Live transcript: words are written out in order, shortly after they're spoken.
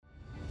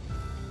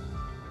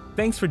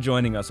Thanks for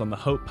joining us on the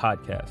Hope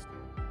Podcast.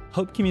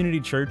 Hope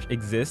Community Church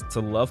exists to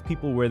love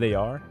people where they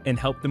are and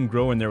help them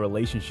grow in their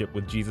relationship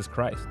with Jesus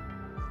Christ.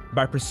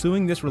 By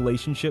pursuing this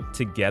relationship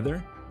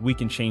together, we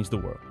can change the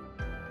world.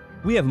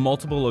 We have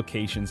multiple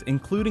locations,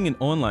 including an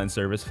online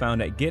service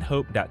found at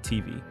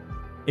gethope.tv.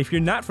 If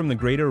you're not from the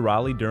greater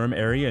Raleigh-Durham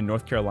area in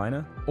North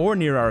Carolina or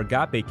near our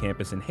Agape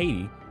campus in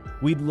Haiti,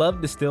 we'd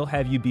love to still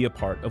have you be a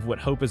part of what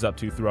Hope is up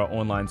to through our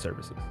online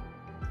services.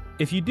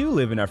 If you do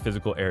live in our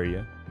physical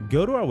area,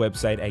 go to our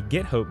website at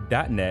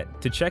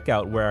gethope.net to check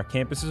out where our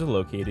campuses are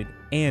located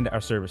and our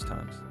service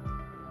times.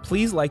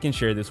 Please like and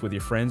share this with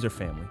your friends or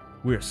family.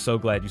 We are so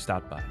glad you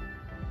stopped by.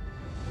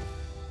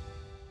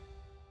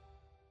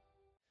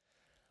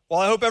 Well,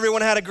 I hope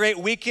everyone had a great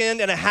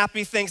weekend and a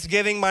happy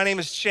Thanksgiving. My name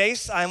is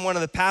Chase. I'm one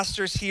of the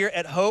pastors here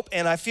at Hope,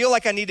 and I feel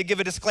like I need to give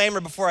a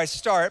disclaimer before I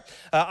start.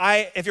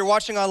 If you're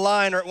watching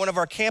online or at one of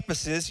our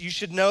campuses, you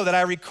should know that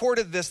I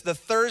recorded this the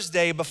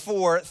Thursday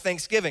before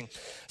Thanksgiving.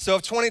 So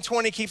if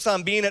 2020 keeps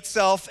on being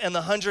itself and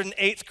the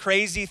 108th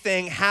crazy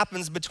thing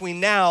happens between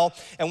now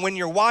and when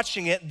you're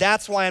watching it,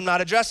 that's why I'm not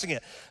addressing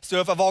it.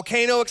 So if a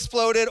volcano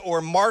exploded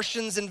or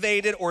Martians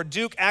invaded or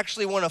Duke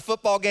actually won a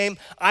football game,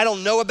 I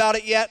don't know about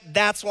it yet.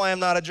 That's why I'm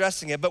not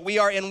addressing it. But we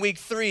are in week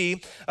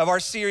 3 of our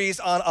series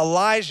on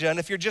Elijah. And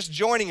if you're just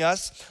joining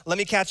us, let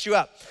me catch you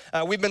up.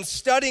 We've been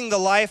studying the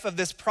life of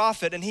this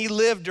prophet, and he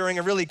lived during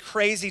a really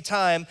crazy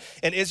time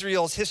in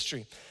Israel's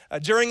history.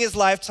 During his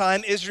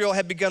lifetime, Israel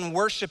had begun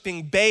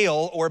worshiping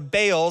Baal or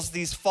Baals,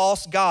 these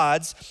false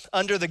gods,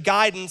 under the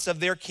guidance of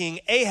their king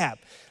Ahab.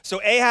 So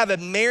Ahab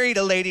had married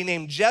a lady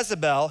named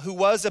Jezebel, who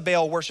was a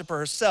Baal worshiper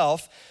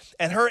herself,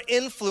 and her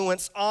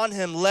influence on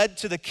him led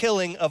to the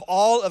killing of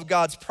all of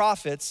God's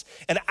prophets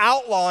and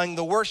outlawing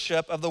the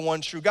worship of the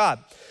one true God.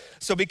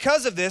 So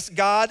because of this,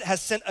 God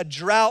has sent a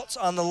drought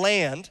on the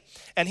land,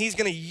 and he's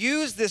gonna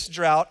use this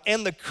drought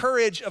and the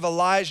courage of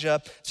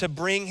Elijah to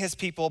bring his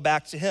people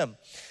back to him.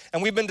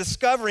 And we've been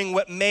discovering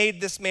what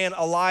made this man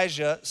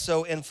Elijah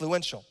so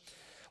influential.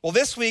 Well,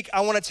 this week,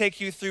 I want to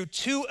take you through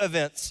 2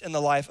 events in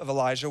the life of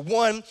Elijah.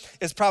 One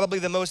is probably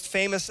the most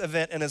famous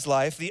event in his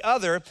life. The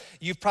other,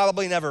 you've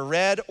probably never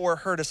read or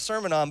heard a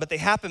sermon on, but they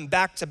happen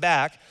back to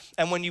back.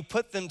 And when you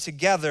put them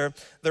together,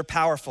 they're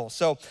powerful.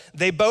 So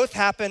they both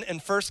happen in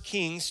 1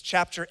 Kings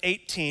chapter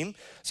 18.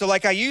 So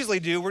like I usually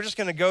do, we're just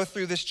going to go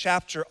through this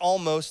chapter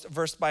almost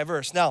verse by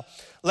verse. Now,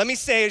 let me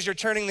say as you're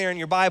turning there in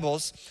your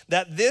Bibles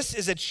that this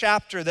is a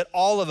chapter that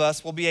all of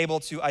us will be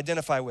able to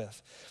identify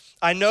with.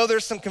 I know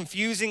there's some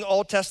confusing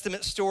Old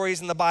Testament stories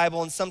in the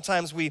Bible, and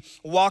sometimes we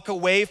walk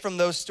away from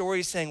those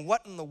stories saying,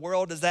 what in the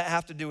world does that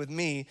have to do with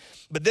me?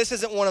 But this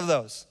isn't one of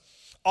those.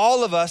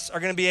 All of us are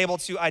gonna be able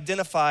to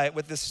identify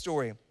with this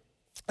story.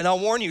 And I'll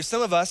warn you,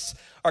 some of us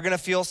are gonna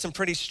feel some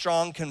pretty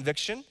strong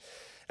conviction,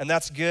 and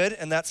that's good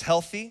and that's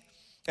healthy,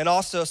 and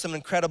also some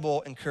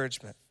incredible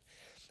encouragement.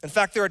 In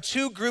fact, there are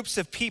 2 groups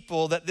of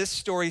people that this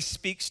story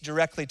speaks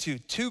directly to,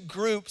 2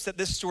 groups that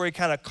this story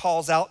kind of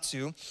calls out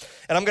to.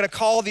 And I'm gonna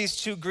call these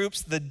 2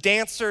 groups the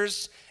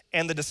dancers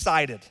and the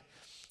decided.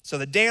 So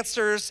the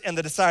dancers and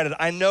the decided.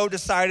 I know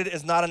decided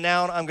is not a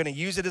noun. I'm gonna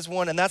use it as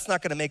one, and that's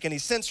not gonna make any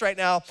sense right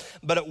now,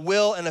 but it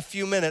will in a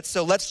few minutes.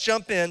 So let's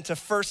jump into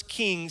 1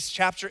 Kings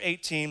chapter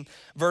 18,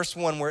 verse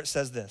 1, where it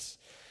says this.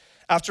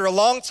 After a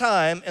long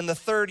time, in the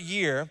 3rd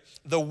year,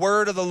 the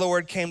word of the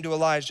Lord came to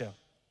Elijah.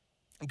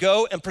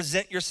 Go and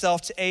present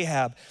yourself to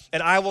Ahab,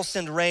 and I will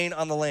send rain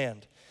on the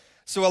land.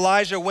 So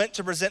Elijah went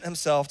to present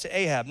himself to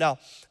Ahab. Now,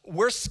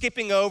 we're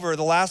skipping over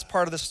the last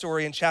part of the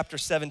story in chapter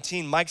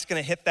 17. Mike's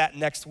gonna hit that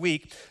next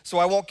week, so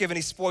I won't give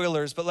any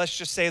spoilers, but let's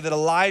just say that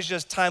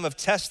Elijah's time of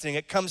testing,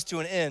 it comes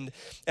to an end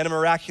in a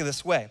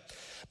miraculous way.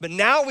 But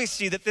now we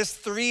see that this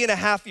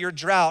 3.5-year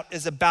drought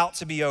is about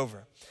to be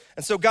over.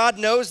 And so God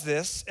knows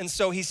this, and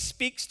so he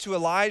speaks to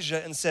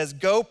Elijah and says,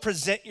 go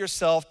present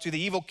yourself to the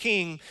evil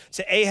king,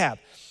 to Ahab.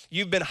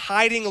 You've been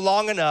hiding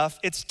long enough.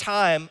 It's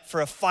time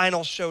for a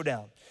final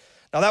showdown.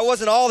 Now, that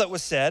wasn't all that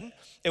was said.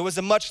 It was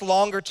a much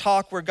longer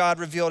talk where God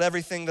revealed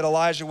everything that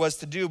Elijah was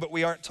to do, but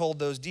we aren't told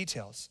those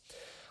details.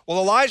 Well,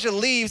 Elijah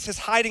leaves his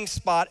hiding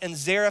spot in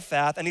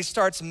Zarephath, and he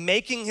starts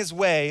making his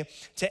way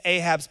to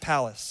Ahab's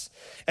palace.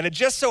 And it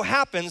just so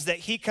happens that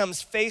he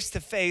comes face to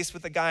face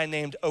with a guy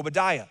named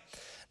Obadiah.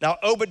 Now,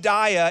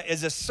 Obadiah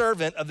is a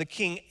servant of the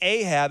king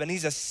Ahab, and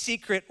he's a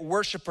secret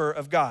worshiper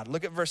of God.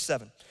 Look at verse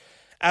 7.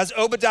 As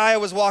Obadiah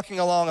was walking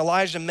along,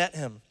 Elijah met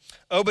him.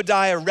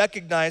 Obadiah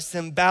recognized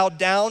him, bowed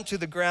down to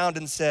the ground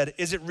and said,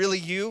 is it really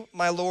you,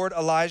 my lord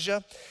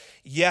Elijah?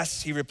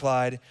 Yes, he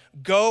replied.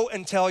 Go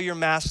and tell your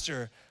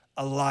master,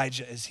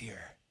 Elijah is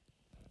here.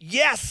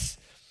 Yes,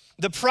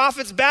 the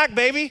prophet's back,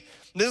 baby.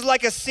 This is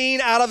like a scene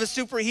out of a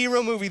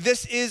superhero movie.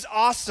 This is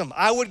awesome.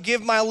 I would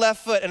give my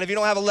left foot, and if you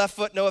don't have a left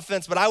foot, no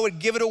offense, but I would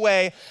give it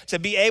away to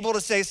be able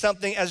to say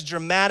something as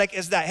dramatic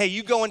as that. Hey,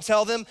 you go and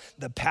tell them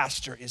the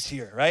pastor is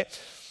here, right?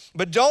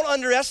 But don't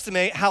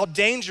underestimate how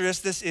dangerous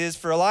this is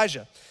for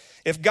Elijah.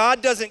 If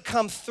God doesn't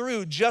come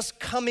through, just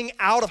coming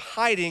out of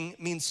hiding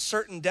means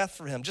certain death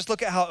for him. Just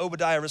look at how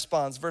Obadiah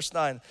responds. Verse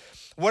 9,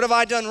 What have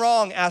I done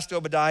wrong, asked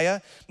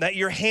Obadiah, that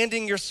you're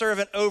handing your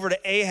servant over to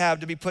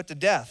Ahab to be put to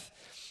death?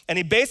 And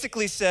he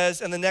basically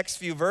says in the next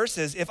few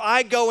verses, if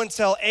I go and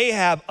tell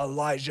Ahab,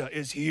 Elijah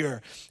is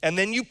here, and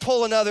then you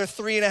pull another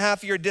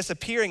 3.5-year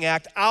disappearing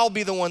act, I'll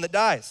be the one that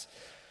dies.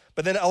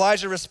 But then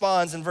Elijah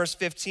responds in verse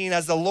 15,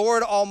 as the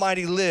Lord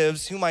Almighty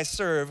lives, whom I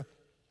serve,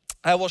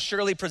 I will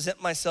surely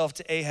present myself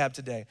to Ahab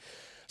today.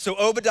 So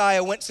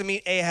Obadiah went to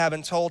meet Ahab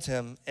and told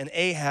him, and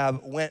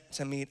Ahab went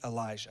to meet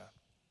Elijah.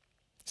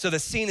 So the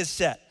scene is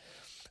set.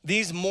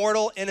 These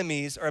mortal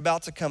enemies are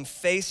about to come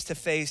face to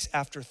face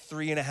after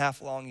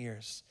 3.5 long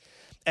years.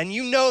 And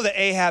you know that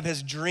Ahab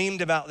has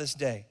dreamed about this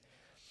day.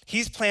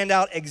 He's planned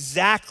out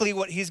exactly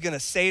what he's gonna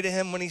say to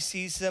him when he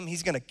sees him.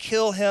 He's gonna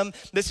kill him.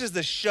 This is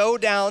the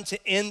showdown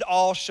to end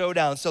all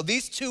showdowns. So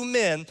these two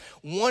men,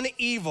 one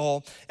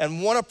evil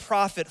and one a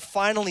prophet,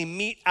 finally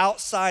meet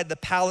outside the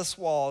palace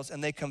walls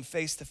and they come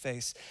face to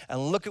face.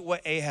 And look at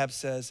what Ahab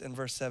says in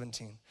verse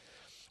 17.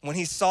 When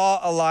he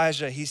saw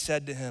Elijah, he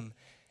said to him,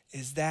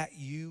 is that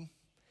you,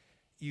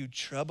 you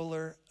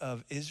troubler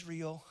of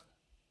Israel?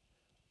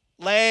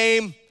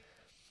 Lame.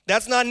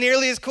 That's not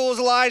nearly as cool as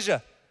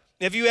Elijah.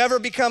 If you ever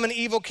become an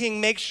evil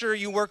king, make sure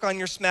you work on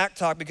your smack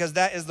talk because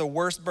that is the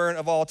worst burn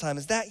of all time.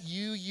 Is that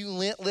you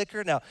lint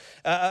liquor? Now,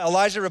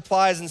 Elijah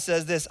replies and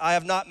says this, I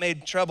have not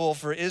made trouble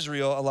for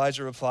Israel,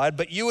 Elijah replied,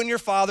 but you and your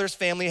father's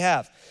family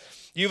have.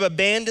 You've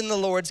abandoned the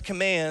Lord's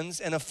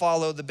commands and have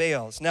followed the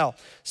Baals. Now,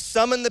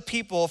 summon the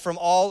people from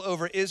all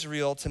over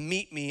Israel to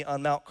meet me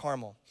on Mount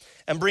Carmel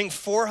and bring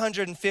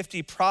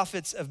 450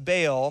 prophets of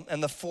Baal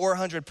and the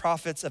 400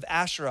 prophets of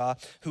Asherah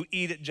who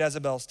eat at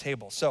Jezebel's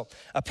table. So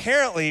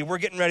apparently we're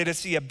getting ready to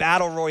see a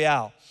battle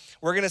royale.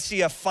 We're gonna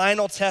see a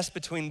final test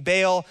between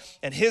Baal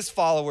and his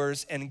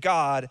followers and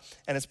God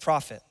and his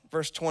prophet.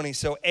 Verse 20,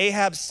 so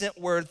Ahab sent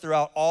word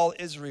throughout all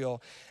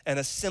Israel and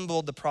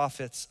assembled the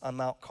prophets on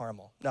Mount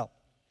Carmel. Now,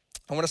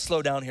 I wanna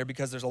slow down here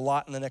because there's a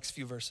lot in the next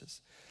few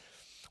verses.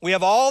 We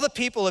have all the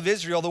people of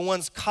Israel, the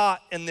ones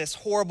caught in this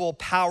horrible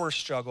power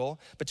struggle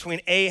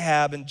between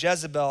Ahab and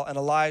Jezebel and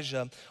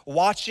Elijah,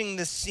 watching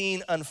this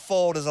scene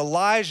unfold as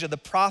Elijah, the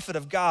prophet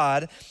of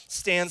God,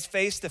 stands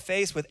face to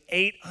face with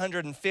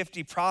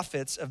 850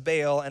 prophets of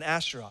Baal and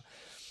Asherah.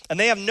 And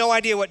they have no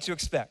idea what to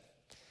expect.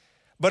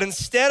 But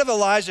instead of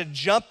Elijah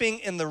jumping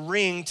in the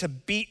ring to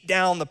beat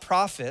down the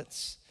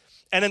prophets,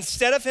 and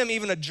instead of him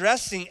even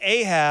addressing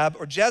Ahab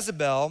or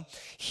Jezebel,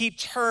 he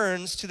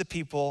turns to the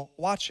people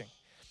watching.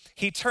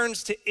 He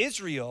turns to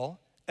Israel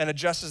and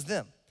addresses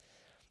them.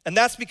 And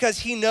that's because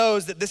he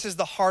knows that this is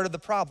the heart of the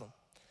problem.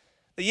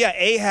 That yeah,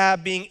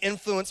 Ahab being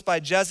influenced by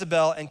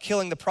Jezebel and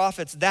killing the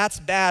prophets, that's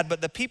bad,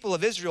 but the people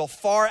of Israel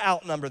far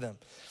outnumber them.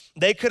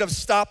 They could have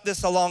stopped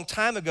this a long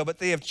time ago, but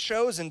they have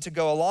chosen to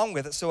go along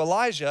with it. So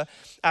Elijah,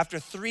 after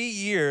 3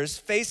 years,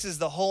 faces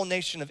the whole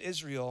nation of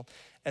Israel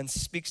and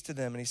speaks to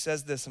them. And he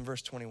says this in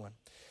verse 21.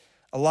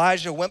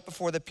 Elijah went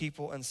before the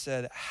people and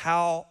said,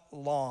 how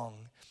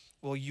long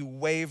will you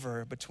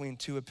waver between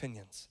two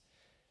opinions?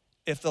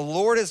 If the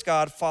Lord is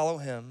God, follow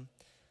him.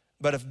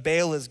 But if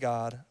Baal is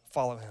God,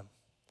 follow him.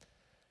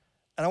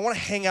 And I want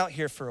to hang out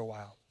here for a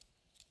while.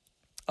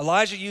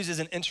 Elijah uses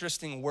an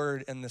interesting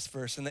word in this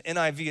verse. In the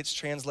NIV, it's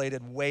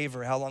translated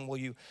waver. How long will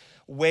you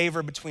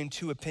waver between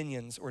two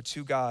opinions or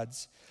two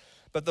gods?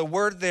 But the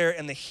word there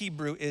in the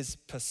Hebrew is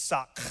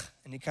pasak.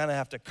 And you kind of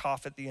have to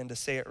cough at the end to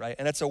say it right.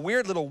 And it's a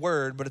weird little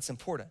word, but it's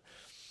important.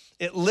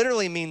 It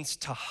literally means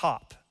to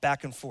hop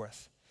back and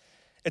forth.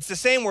 It's the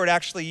same word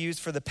actually used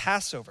for the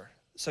Passover.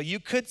 So you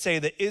could say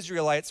the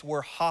Israelites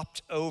were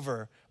hopped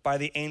over by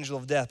the angel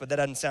of death, but that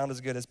doesn't sound as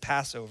good as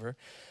Passover.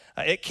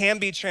 It can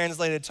be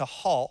translated to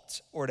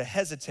halt or to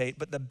hesitate,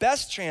 but the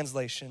best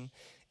translation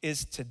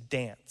is to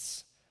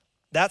dance.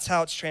 That's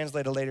how it's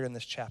translated later in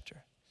this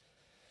chapter.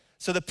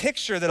 So the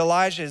picture that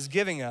Elijah is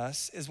giving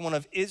us is one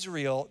of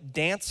Israel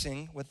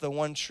dancing with the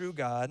one true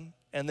God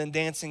and then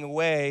dancing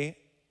away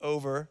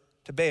over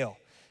to Baal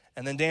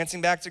and then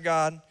dancing back to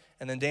God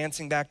and then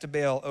dancing back to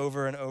Baal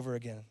over and over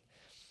again.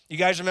 You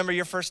guys remember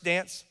your first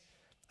dance?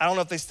 I don't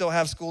know if they still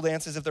have school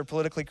dances, if they're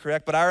politically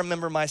correct, but I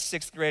remember my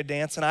 6th grade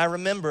dance, and I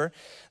remember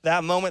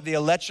that moment the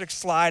electric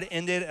slide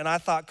ended, and I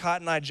thought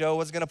Cotton Eye Joe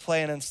was gonna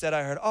play, and instead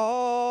I heard,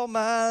 all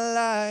my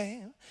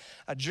life,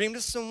 I dreamed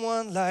of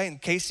someone like,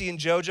 and Casey and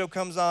JoJo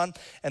comes on,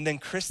 and then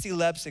Christy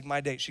Lebsig, my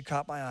date, she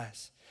caught my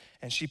eyes.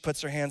 And she puts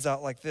her hands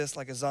out like this,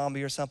 like a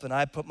zombie or something.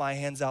 I put my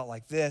hands out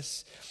like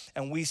this.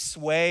 And we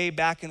sway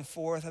back and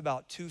forth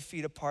about 2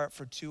 feet apart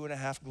for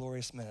 2.5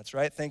 glorious minutes,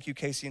 right? Thank you,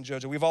 Casey and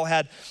JoJo. We've all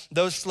had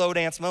those slow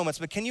dance moments.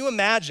 But can you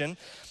imagine,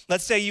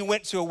 let's say you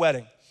went to a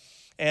wedding.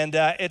 And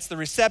it's the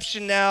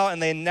reception now, and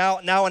they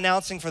now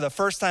announcing for the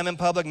first time in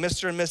public,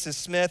 Mr. and Mrs.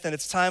 Smith, and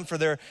it's time for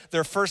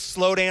their first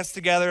slow dance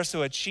together.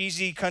 So a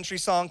cheesy country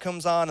song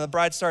comes on, and the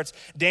bride starts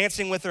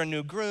dancing with her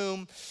new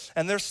groom,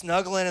 and they're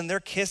snuggling and they're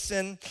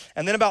kissing.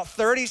 And then about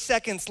 30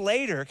 seconds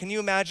later, can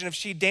you imagine if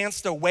she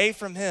danced away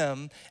from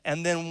him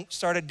and then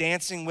started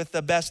dancing with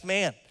the best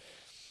man?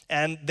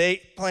 and they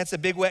plants a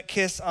big wet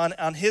kiss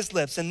on his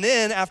lips. And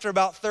then after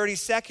about 30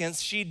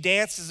 seconds, she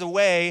dances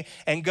away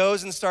and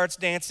goes and starts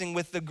dancing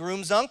with the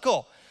groom's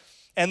uncle,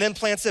 and then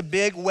plants a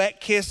big wet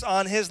kiss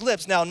on his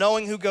lips. Now,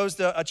 knowing who goes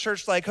to a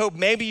church like Hope,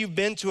 maybe you've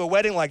been to a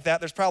wedding like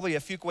that. There's probably a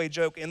Fuquay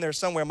joke in there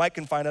somewhere. Mike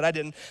can find it, I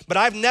didn't. But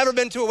I've never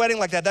been to a wedding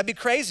like that. That'd be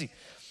crazy.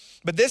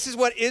 But this is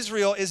what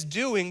Israel is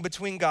doing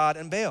between God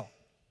and Baal.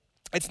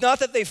 It's not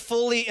that they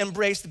fully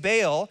embraced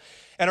Baal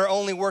and are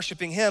only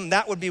worshiping him.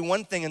 That would be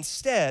one thing.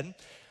 Instead,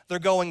 they're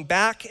going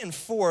back and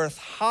forth,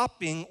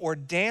 hopping or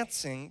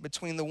dancing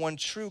between the one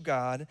true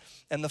God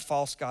and the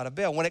false god of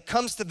Baal. When it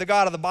comes to the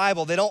God of the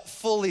Bible, they don't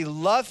fully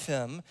love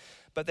him,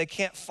 but they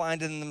can't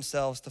find it in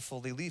themselves to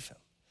fully leave him.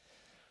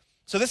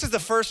 So this is the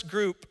first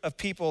group of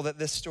people that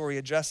this story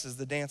addresses,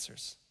 the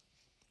dancers.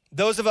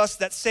 Those of us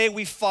that say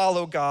we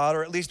follow God,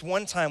 or at least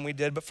one time we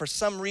did, but for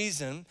some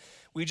reason,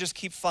 we just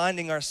keep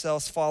finding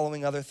ourselves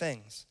following other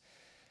things.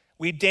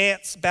 We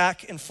dance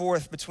back and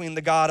forth between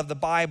the God of the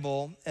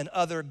Bible and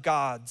other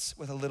gods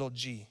with a little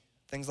g.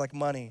 Things like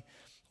money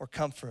or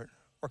comfort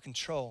or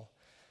control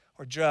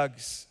or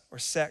drugs or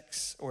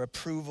sex or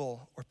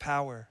approval or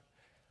power.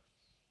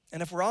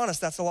 And if we're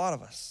honest, that's a lot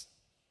of us.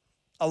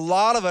 A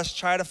lot of us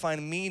try to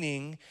find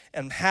meaning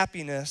and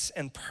happiness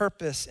and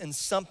purpose in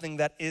something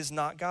that is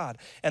not God.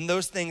 And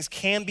those things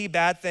can be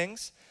bad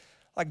things,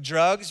 like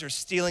drugs or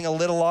stealing a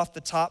little off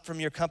the top from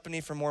your company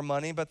for more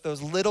money, but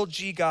those little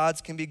g gods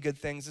can be good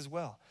things as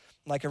well,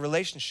 like a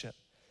relationship.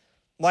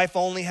 Life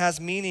only has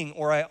meaning,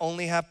 or I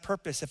only have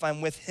purpose if I'm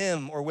with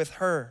him or with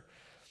her,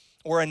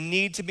 or a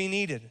need to be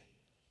needed.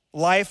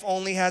 Life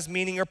only has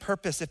meaning or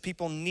purpose if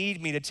people need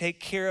me to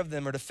take care of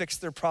them or to fix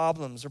their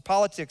problems. Or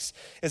politics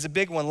is a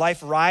big one.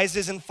 Life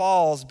rises and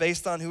falls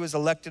based on who is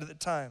elected at the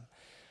time.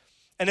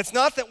 And it's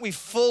not that we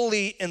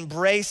fully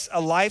embrace a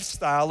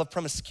lifestyle of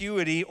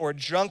promiscuity or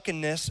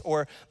drunkenness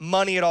or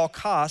money at all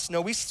costs.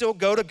 No, we still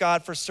go to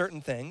God for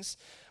certain things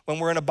when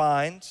we're in a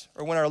bind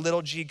or when our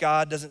little g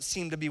God doesn't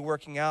seem to be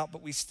working out,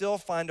 but we still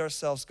find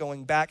ourselves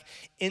going back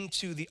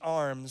into the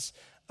arms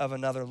of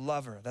another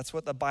lover. That's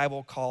what the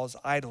Bible calls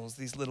idols,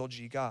 these little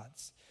g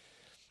gods.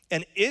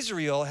 And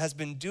Israel has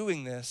been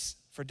doing this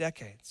for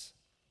decades.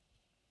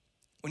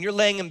 When you're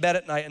laying in bed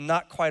at night and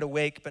not quite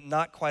awake, but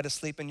not quite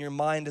asleep, and your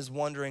mind is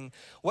wondering,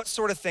 what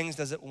sort of things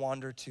does it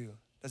wander to?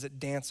 Does it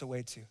dance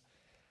away to?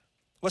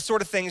 What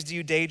sort of things do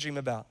you daydream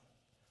about?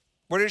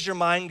 Where does your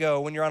mind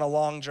go when you're on a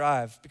long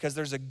drive? Because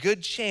there's a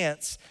good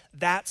chance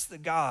that's the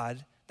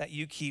God that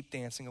you keep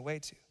dancing away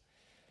to.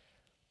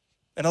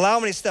 And allow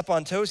me to step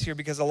on toes here,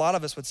 because a lot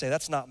of us would say,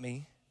 that's not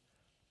me.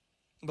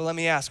 But let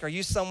me ask, are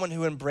you someone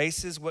who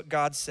embraces what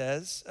God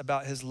says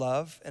about his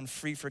love and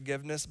free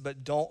forgiveness,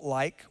 but don't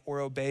like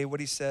or obey what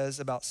he says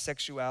about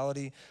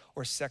sexuality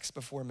or sex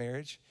before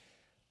marriage?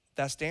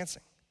 That's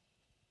dancing.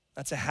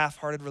 That's a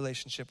half-hearted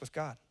relationship with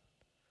God.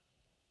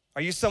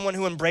 Are you someone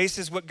who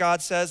embraces what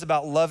God says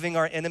about loving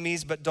our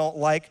enemies, but don't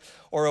like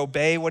or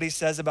obey what he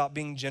says about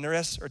being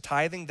generous or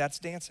tithing? That's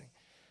dancing.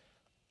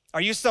 Are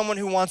you someone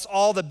who wants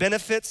all the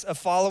benefits of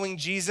following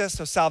Jesus,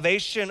 so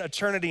salvation,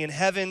 eternity in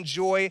heaven,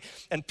 joy,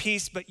 and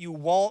peace, but you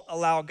won't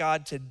allow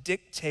God to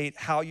dictate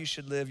how you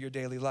should live your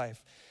daily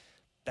life?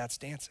 That's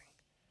dancing.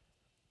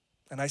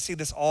 And I see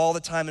this all the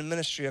time in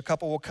ministry. A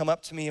couple will come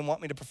up to me and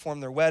want me to perform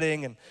their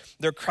wedding, and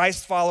they're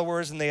Christ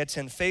followers and they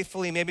attend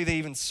faithfully. Maybe they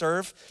even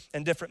serve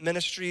in different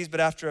ministries, but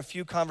after a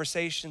few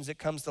conversations, it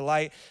comes to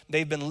light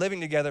they've been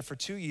living together for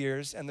 2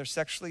 years and they're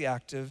sexually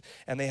active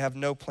and they have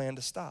no plan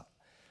to stop.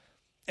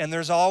 And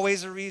there's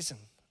always a reason.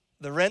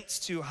 The rent's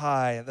too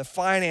high, the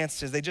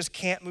finances, they just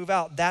can't move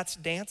out. That's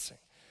dancing.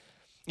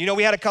 You know,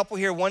 we had a couple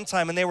here one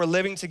time and they were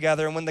living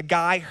together, and when the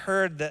guy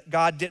heard that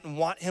God didn't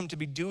want him to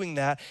be doing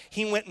that,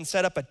 he went and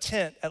set up a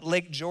tent at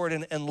Lake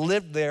Jordan and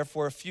lived there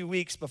for a few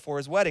weeks before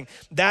his wedding.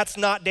 That's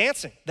not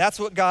dancing. That's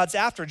what God's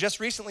after. Just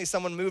recently,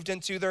 someone moved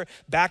into their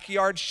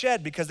backyard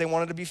shed because they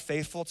wanted to be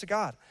faithful to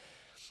God.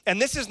 And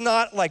this is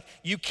not like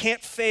you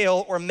can't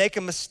fail or make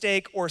a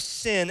mistake or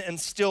sin and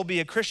still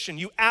be a Christian.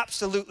 You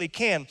absolutely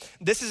can.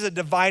 This is a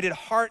divided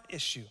heart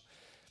issue.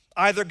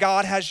 Either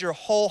God has your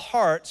whole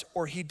heart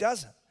or he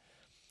doesn't.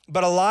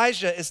 But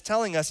Elijah is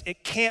telling us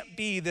it can't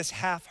be this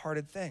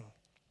half-hearted thing.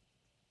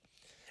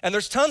 And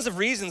there's tons of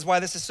reasons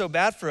why this is so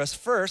bad for us.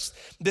 First,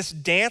 this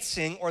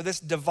dancing or this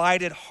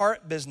divided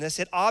heart business,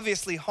 it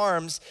obviously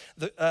harms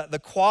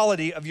the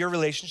quality of your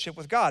relationship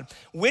with God,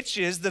 which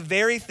is the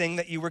very thing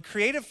that you were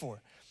created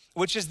for,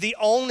 which is the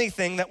only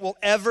thing that will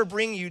ever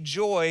bring you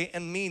joy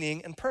and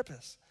meaning and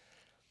purpose.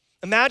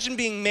 Imagine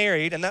being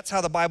married, and that's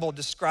how the Bible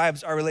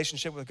describes our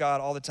relationship with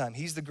God all the time.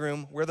 He's the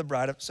groom, we're the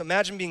bride. So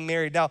imagine being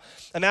married. Now,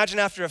 imagine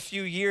after a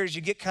few years,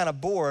 you get kind of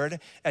bored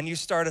and you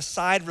start a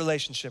side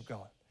relationship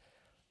going.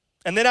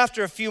 And then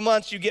after a few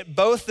months, you get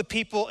both the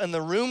people in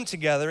the room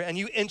together and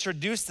you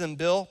introduce them.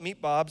 Bill, meet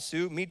Bob.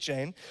 Sue, meet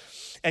Jane.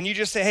 And you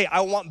just say, hey,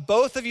 I want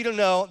both of you to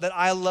know that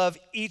I love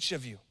each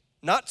of you.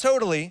 Not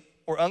totally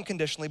or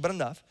unconditionally, but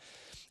enough.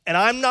 And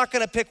I'm not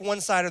gonna pick one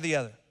side or the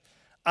other.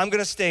 I'm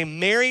gonna stay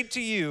married to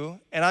you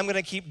and I'm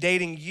gonna keep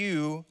dating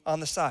you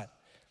on the side.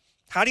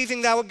 How do you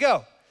think that would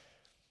go?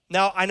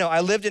 Now, I know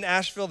I lived in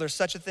Asheville. There's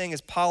such a thing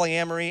as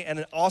polyamory.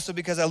 And also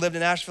because I lived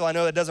in Asheville, I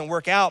know that doesn't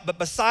work out. But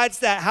besides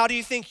that, how do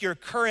you think your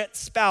current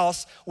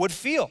spouse would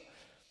feel?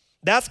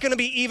 That's gonna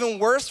be even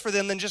worse for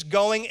them than just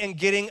going and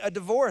getting a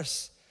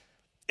divorce.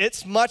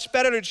 It's much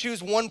better to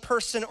choose one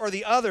person or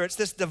the other. It's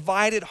this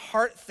divided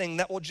heart thing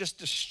that will just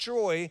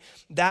destroy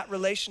that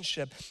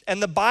relationship.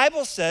 And the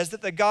Bible says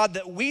that the God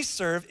that we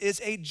serve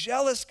is a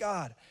jealous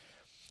God.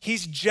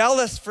 He's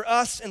jealous for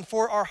us and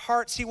for our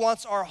hearts. He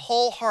wants our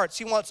whole hearts.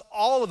 He wants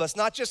all of us,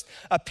 not just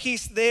a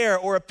piece there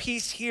or a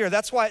piece here.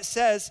 That's why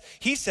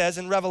he says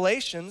in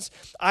Revelations,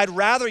 I'd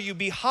rather you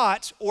be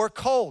hot or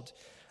cold.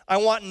 I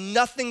want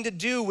nothing to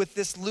do with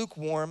this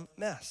lukewarm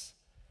mess.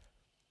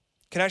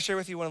 Can I share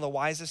with you one of the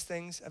wisest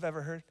things I've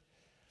ever heard?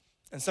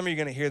 And some of you are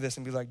gonna hear this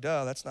and be like,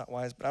 duh, that's not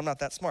wise, but I'm not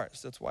that smart,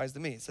 so it's wise to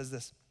me. It says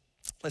this,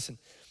 listen,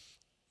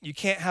 you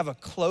can't have a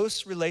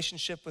close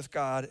relationship with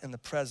God in the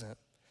present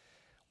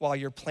while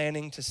you're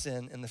planning to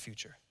sin in the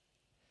future.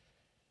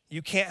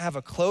 You can't have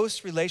a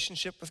close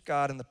relationship with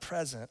God in the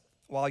present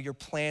while you're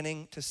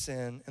planning to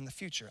sin in the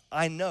future.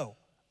 I know,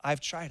 I've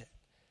tried it.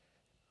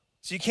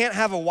 So you can't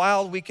have a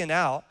wild weekend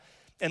out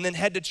and then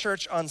head to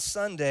church on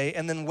Sunday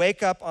and then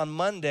wake up on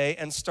Monday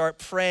and start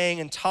praying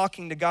and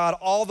talking to God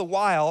all the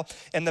while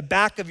in the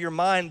back of your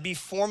mind be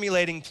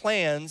formulating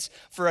plans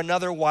for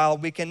another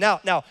wild weekend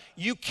out. Now,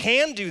 you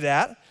can do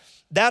that.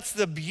 That's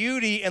the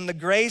beauty and the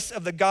grace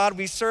of the God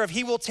we serve.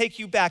 He will take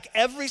you back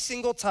every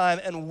single time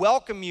and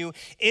welcome you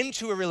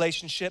into a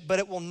relationship, but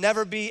it will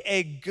never be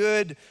a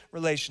good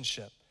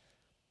relationship.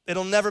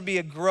 It'll never be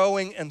a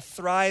growing and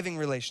thriving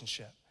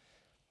relationship.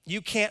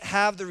 You can't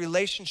have the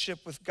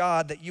relationship with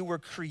God that you were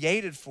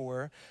created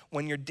for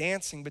when you're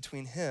dancing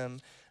between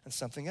him and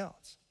something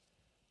else.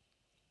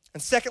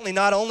 And secondly,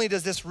 not only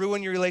does this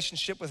ruin your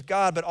relationship with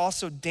God, but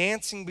also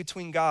dancing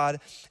between God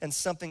and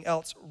something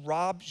else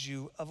robs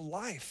you of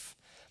life,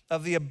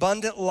 of the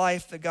abundant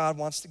life that God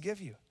wants to give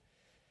you.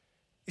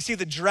 You see,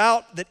 the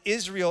drought that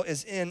Israel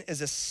is in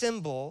is a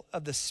symbol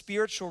of the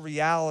spiritual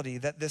reality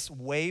that this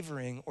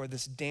wavering or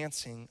this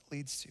dancing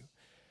leads to.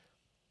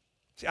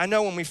 See, I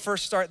know when we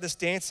first start this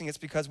dancing, it's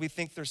because we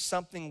think there's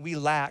something we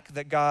lack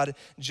that God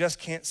just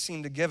can't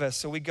seem to give us.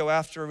 So we go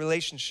after a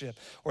relationship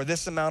or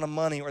this amount of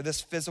money or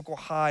this physical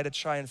high to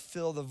try and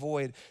fill the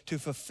void, to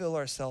fulfill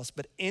ourselves.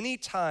 But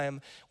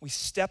anytime we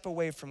step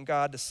away from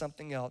God to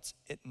something else,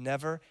 it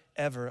never,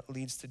 ever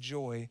leads to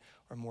joy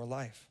or more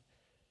life.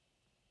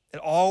 It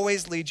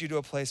always leads you to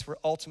a place where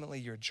ultimately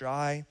you're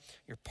dry,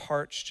 you're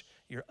parched,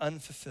 you're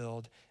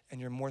unfulfilled, and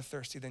you're more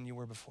thirsty than you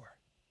were before,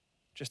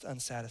 just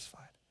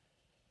unsatisfied.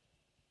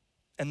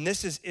 And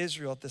this is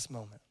Israel at this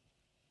moment,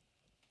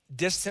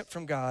 distant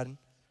from God,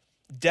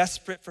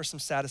 desperate for some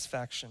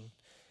satisfaction,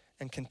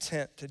 and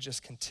content to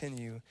just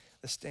continue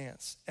this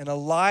dance. And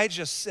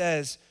Elijah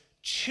says,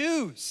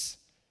 choose,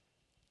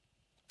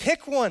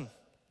 pick one.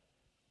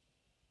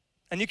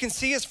 And you can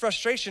see his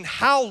frustration.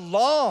 How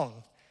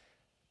long?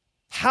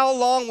 How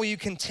long will you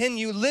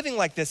continue living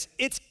like this?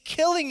 It's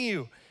killing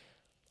you.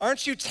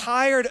 Aren't you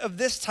tired of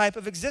this type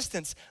of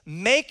existence?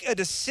 Make a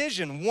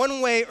decision one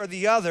way or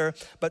the other,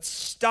 but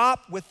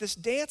stop with this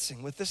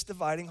dancing, with this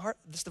divided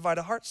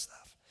heart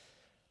stuff.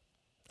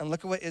 And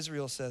look at what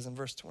Israel says in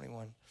verse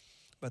 21.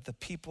 But the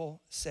people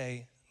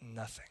say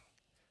nothing.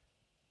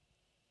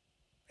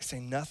 They say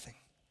nothing.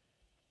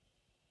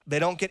 They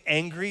don't get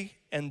angry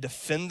and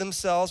defend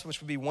themselves, which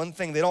would be one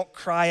thing. They don't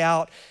cry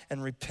out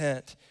and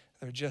repent.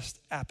 They're just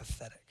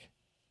apathetic.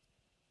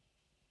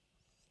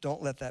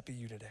 Don't let that be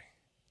you today.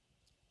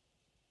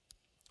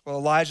 Well,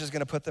 Elijah is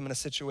going to put them in a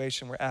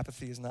situation where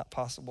apathy is not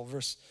possible.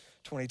 Verse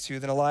 22,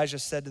 then Elijah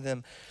said to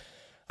them,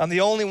 I'm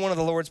the only one of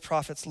the Lord's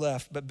prophets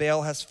left, but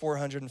Baal has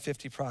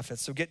 450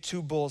 prophets, so get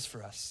 2 bulls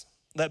for us.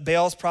 Let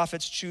Baal's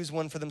prophets choose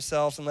one for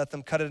themselves and let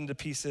them cut it into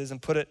pieces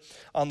and put it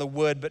on the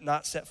wood, but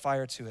not set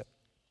fire to it.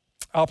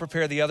 I'll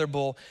prepare the other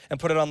bull and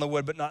put it on the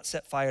wood, but not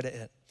set fire to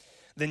it.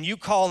 Then you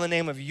call in the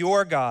name of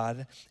your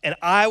God, and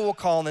I will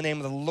call in the name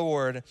of the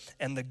Lord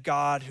and the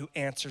God who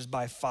answers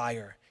by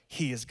fire.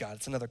 He is God.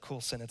 It's another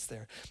cool sentence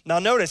there. Now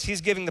notice, he's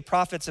giving the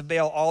prophets of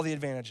Baal all the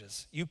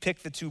advantages. You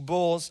pick the 2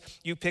 bulls,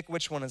 you pick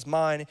which one is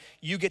mine,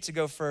 you get to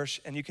go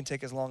first, and you can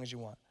take as long as you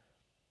want.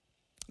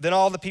 Then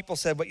all the people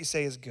said, what you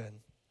say is good.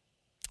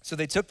 So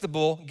they took the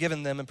bull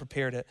given them and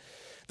prepared it.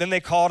 Then they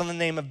called on the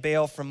name of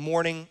Baal from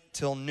morning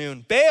till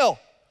noon. Baal,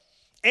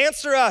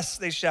 answer us,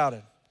 they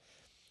shouted.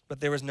 But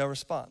there was no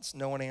response.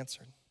 No one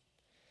answered.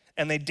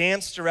 And they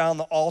danced around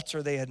the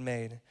altar they had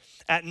made.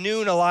 At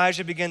noon,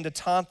 Elijah began to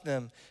taunt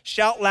them.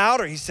 Shout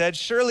louder, he said.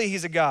 Surely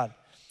he's a god.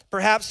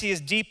 Perhaps he is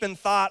deep in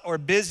thought or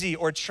busy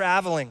or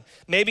traveling.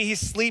 Maybe he's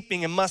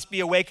sleeping and must be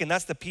awakened.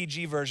 That's the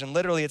PG version.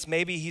 Literally, it's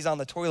maybe he's on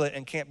the toilet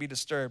and can't be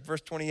disturbed.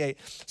 Verse 28.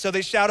 So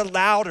they shouted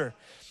louder,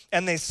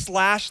 and they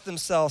slashed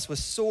themselves with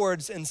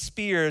swords and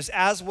spears,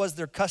 as was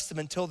their custom,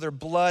 until their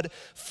blood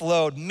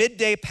flowed.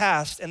 Midday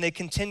passed, and they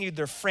continued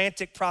their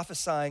frantic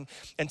prophesying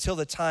until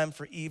the time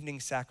for evening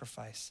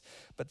sacrifice.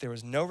 But there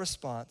was no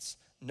response,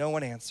 no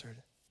one answered,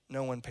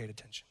 no one paid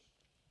attention.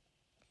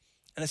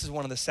 And this is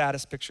one of the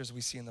saddest pictures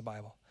we see in the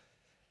Bible.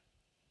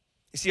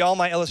 You see, all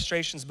my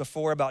illustrations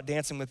before about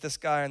dancing with this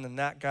guy and then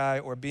that guy,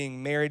 or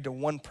being married to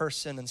one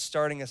person and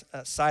starting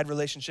a side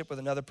relationship with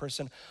another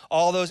person,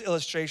 all those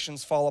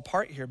illustrations fall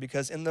apart here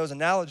because in those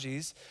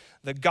analogies,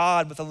 the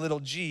God with a little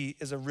g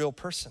is a real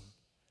person.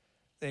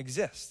 They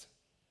exist.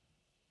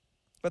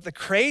 But the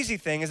crazy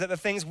thing is that the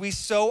things we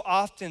so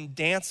often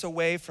dance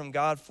away from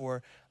God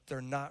for,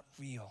 they're not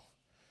real.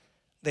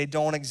 They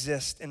don't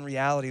exist in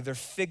reality. They're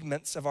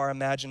figments of our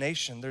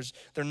imagination.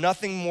 They're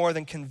nothing more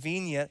than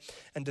convenient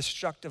and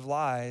destructive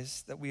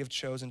lies that we have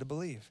chosen to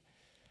believe.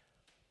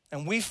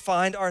 And we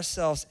find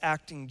ourselves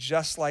acting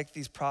just like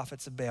these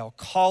prophets of Baal,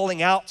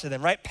 calling out to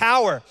them, right?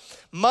 Power,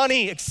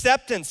 money,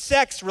 acceptance,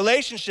 sex,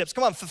 relationships.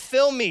 Come on,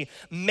 fulfill me,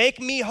 make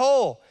me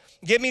whole.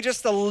 Give me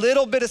just a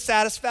little bit of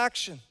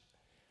satisfaction.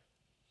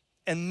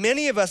 And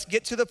many of us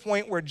get to the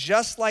point where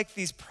just like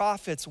these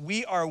prophets,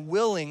 we are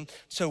willing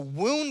to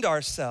wound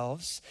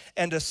ourselves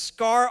and to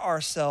scar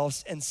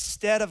ourselves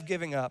instead of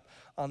giving up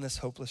on this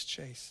hopeless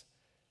chase.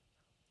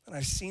 And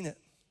I've seen it.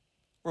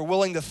 We're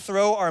willing to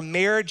throw our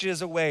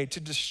marriages away,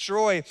 to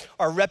destroy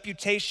our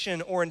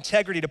reputation or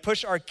integrity, to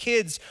push our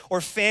kids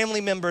or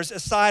family members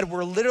aside.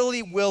 We're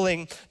literally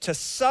willing to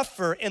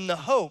suffer in the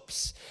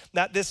hopes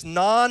that this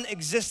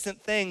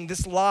non-existent thing,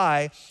 this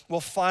lie,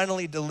 will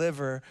finally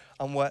deliver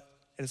on what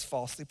it is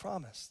falsely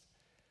promised.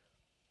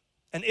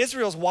 And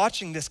Israel's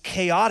watching this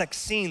chaotic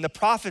scene. The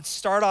prophets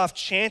start off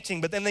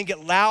chanting, but then they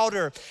get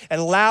louder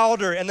and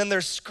louder, and then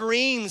there's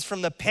screams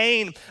from the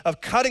pain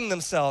of cutting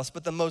themselves.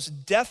 But the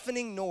most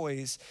deafening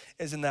noise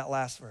is in that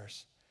last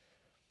verse.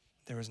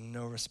 There is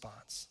no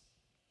response.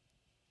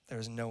 There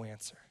is no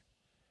answer.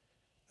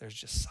 There's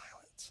just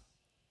silence.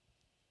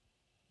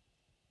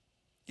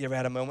 You ever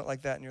had a moment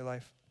like that in your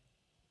life?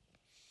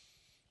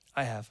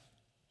 I have.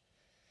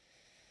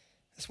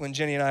 It's when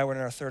Jenny and I were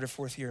in our third or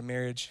fourth year of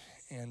marriage,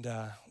 and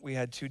we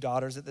had 2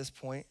 daughters at this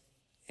point,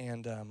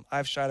 and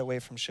I've shied away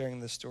from sharing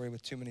this story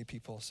with too many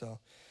people, so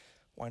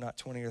why not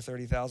 20 or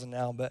 30,000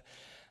 now? But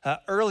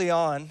early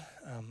on,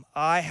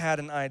 I had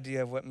an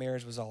idea of what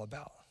marriage was all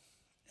about,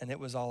 and it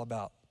was all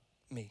about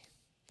me,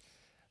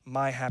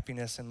 my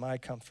happiness and my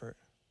comfort.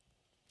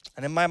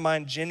 And in my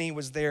mind, Jenny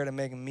was there to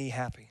make me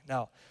happy.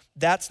 Now,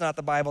 that's not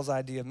the Bible's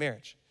idea of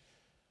marriage.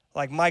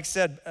 Like Mike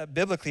said,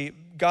 biblically,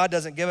 God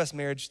doesn't give us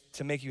marriage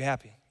to make you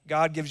happy.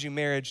 God gives you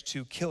marriage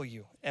to kill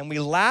you. And we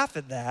laugh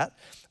at that,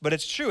 but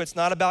it's true. It's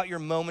not about your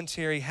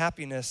momentary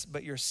happiness,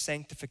 but your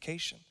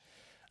sanctification,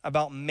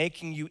 about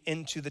making you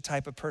into the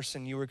type of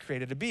person you were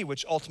created to be,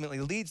 which ultimately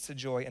leads to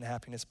joy and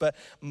happiness. But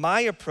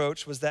my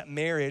approach was that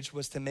marriage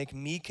was to make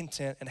me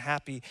content and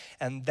happy,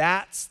 and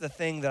that's the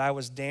thing that I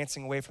was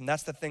dancing away from.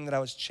 That's the thing that I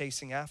was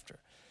chasing after.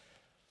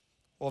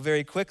 Well,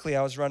 very quickly,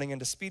 I was running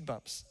into speed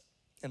bumps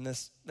in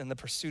the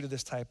pursuit of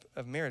this type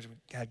of marriage. We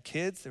had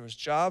kids, there was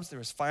jobs, there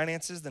was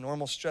finances, the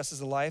normal stresses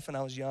of life, and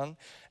I was young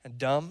and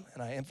dumb,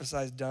 and I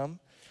emphasized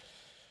dumb.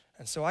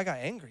 And so I got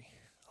angry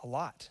a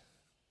lot.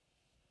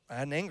 I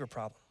had an anger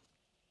problem.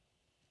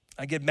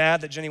 I get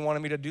mad that Jenny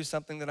wanted me to do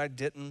something that I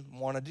didn't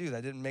want to do,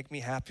 that didn't make me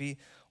happy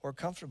or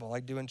comfortable,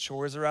 like doing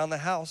chores around the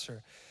house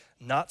or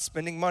not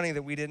spending money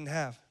that we didn't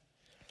have.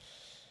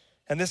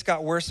 And this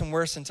got worse and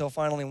worse until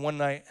finally one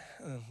night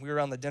we were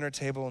around the dinner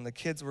table and the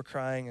kids were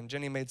crying and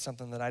Jenny made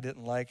something that I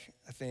didn't like,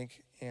 I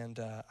think, and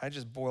I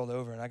just boiled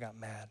over and I got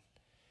mad.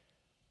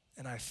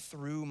 And I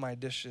threw my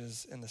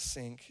dishes in the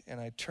sink and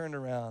I turned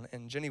around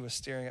and Jenny was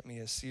staring at me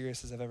as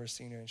serious as I've ever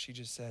seen her, and she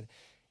just said,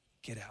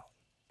 "Get out."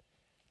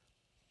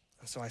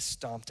 And so I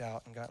stomped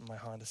out and got in my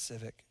Honda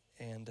Civic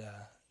and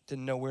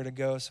didn't know where to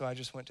go, so I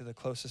just went to the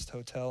closest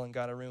hotel and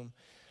got a room.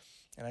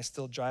 And I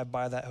still drive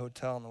by that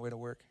hotel on the way to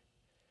work.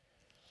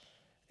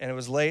 And it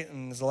was late,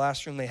 and it was the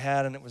last room they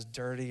had, and it was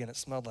dirty, and it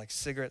smelled like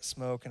cigarette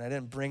smoke, and I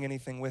didn't bring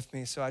anything with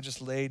me, so I just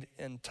laid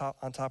on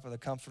top of the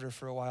comforter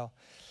for a while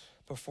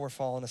before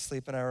falling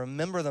asleep. And I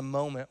remember the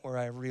moment where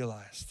I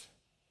realized,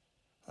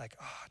 like,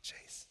 oh,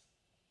 Chase,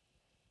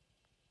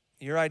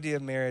 your idea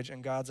of marriage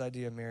and God's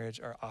idea of marriage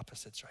are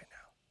opposites right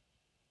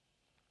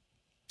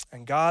now.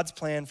 And God's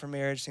plan for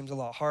marriage seems a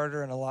lot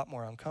harder and a lot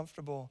more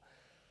uncomfortable.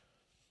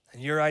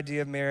 And your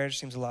idea of marriage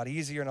seems a lot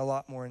easier and a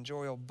lot more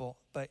enjoyable,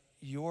 but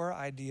your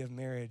idea of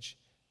marriage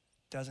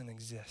doesn't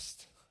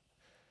exist.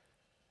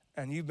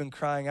 And you've been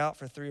crying out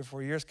for 3 or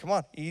 4 years. Come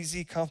on,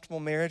 easy,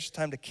 comfortable marriage,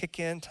 time to kick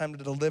in, time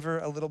to deliver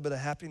a little bit of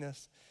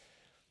happiness.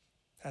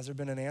 Has there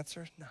been an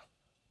answer? No.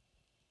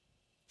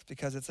 It's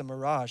because it's a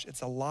mirage,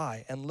 it's a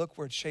lie. And look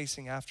where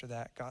chasing after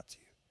that got to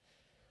you.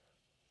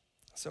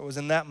 So it was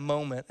in that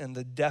moment, in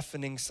the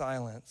deafening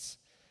silence,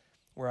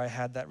 where I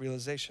had that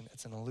realization.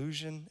 It's an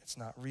illusion, it's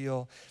not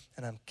real,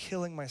 and I'm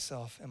killing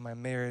myself and my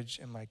marriage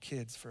and my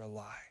kids for a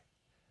lie.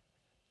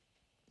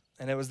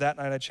 And it was that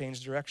night I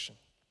changed direction.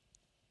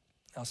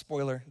 Now,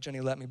 spoiler,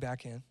 Jenny let me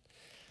back in.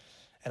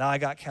 And I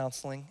got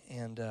counseling,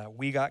 and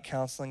we got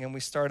counseling, and we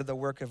started the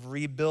work of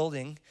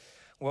rebuilding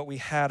what we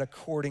had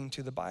according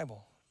to the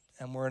Bible.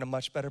 And we're in a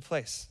much better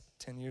place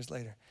 10 years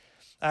later.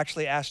 I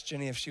actually asked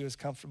Jenny if she was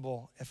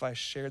comfortable if I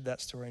shared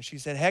that story. And she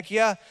said, heck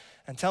yeah,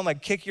 and tell them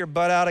I'd kick your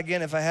butt out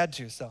again if I had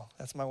to. So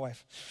that's my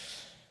wife.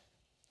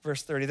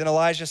 Verse 30, then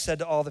Elijah said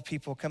to all the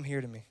people, come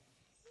here to me.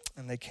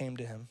 And they came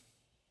to him.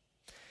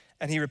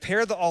 And he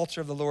repaired the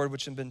altar of the Lord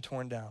which had been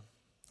torn down.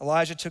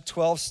 Elijah took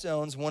 12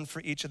 stones, one for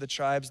each of the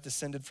tribes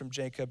descended from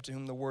Jacob, to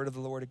whom the word of the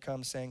Lord had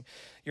come, saying,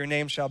 your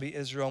name shall be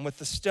Israel. And with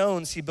the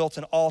stones he built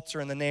an altar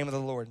in the name of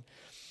the Lord.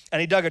 And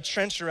he dug a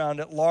trench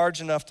around it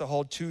large enough to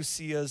hold 2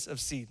 seahs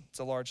of seed. It's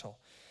a large hole.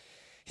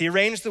 He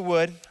arranged the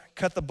wood,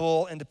 cut the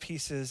bull into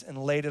pieces, and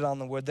laid it on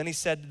the wood. Then he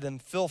said to them,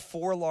 fill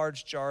 4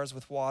 large jars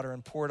with water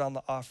and pour it on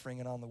the offering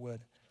and on the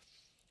wood.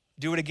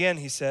 Do it again,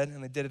 he said,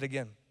 and they did it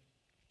again.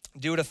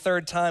 Do it a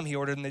 3rd time, he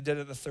ordered, and they did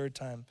it the 3rd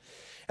time.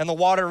 And the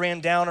water ran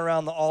down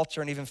around the altar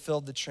and even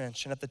filled the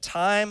trench. And at the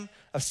time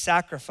of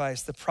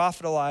sacrifice, the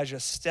prophet Elijah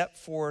stepped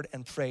forward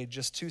and prayed,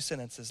 just 2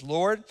 sentences.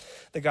 Lord,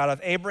 the God of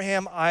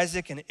Abraham,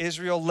 Isaac, and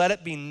Israel, let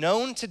it be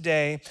known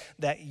today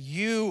that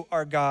you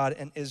are God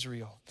in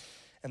Israel,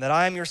 and that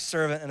I am your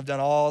servant and have done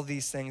all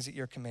these things at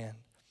your command.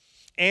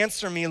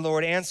 Answer me,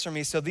 Lord, answer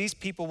me, so these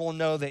people will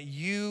know that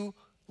you,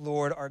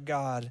 Lord, are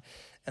God,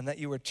 and that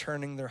you are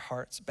turning their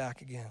hearts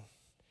back again.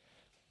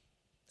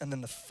 And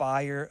then the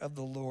fire of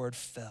the Lord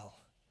fell,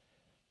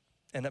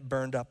 and it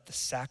burned up the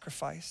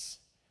sacrifice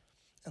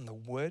and the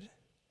wood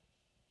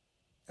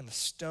and the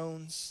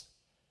stones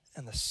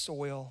and the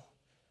soil,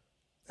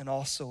 and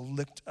also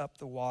licked up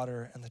the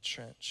water and the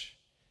trench.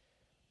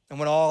 And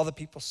when all the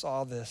people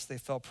saw this, they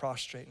fell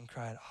prostrate and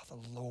cried, oh,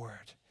 the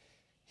Lord,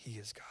 he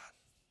is God.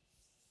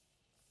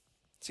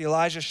 See,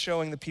 Elijah's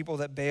showing the people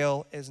that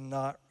Baal is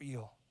not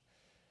real.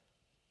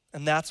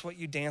 And that's what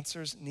you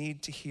dancers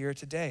need to hear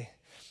today.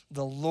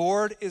 The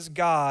Lord is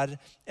God,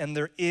 and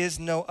there is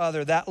no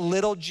other. That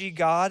little g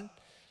God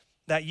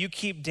that you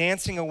keep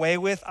dancing away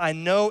with, I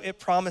know it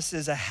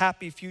promises a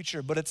happy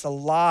future, but it's a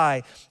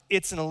lie.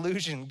 It's an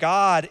illusion.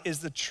 God is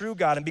the true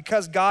God. And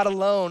because God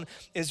alone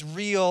is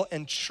real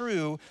and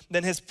true,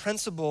 then his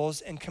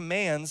principles and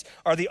commands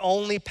are the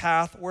only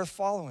path worth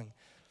following.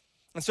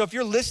 And so if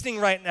you're listening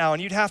right now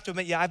and you'd have to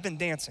admit, yeah, I've been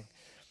dancing,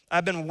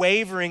 I've been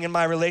wavering in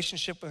my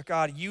relationship with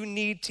God, you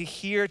need to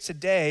hear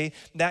today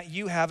that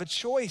you have a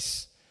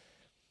choice.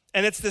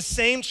 And it's the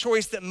same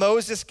choice that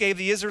Moses gave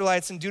the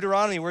Israelites in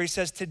Deuteronomy, where he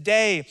says,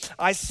 today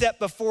I set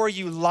before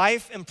you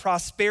life and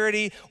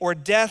prosperity, or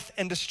death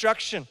and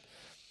destruction.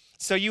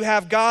 So you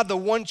have God, the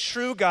one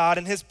true God,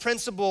 and his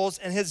principles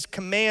and his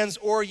commands,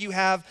 or you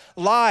have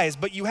lies.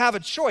 But you have a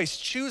choice.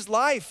 Choose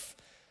life.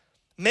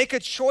 Make a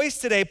choice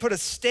today. Put a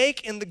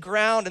stake in the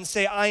ground and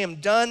say, I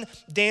am done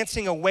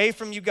dancing away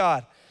from you,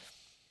 God.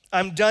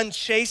 I'm done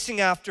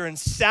chasing after and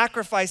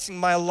sacrificing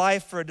my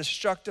life for a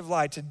destructive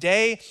lie.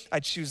 Today,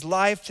 I choose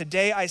life.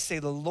 Today, I say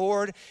the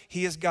Lord,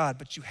 he is God.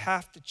 But you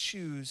have to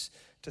choose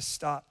to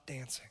stop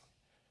dancing.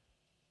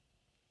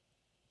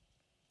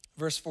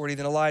 Verse 40,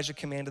 then Elijah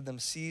commanded them,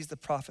 seize the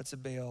prophets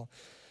of Baal.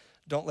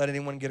 Don't let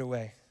anyone get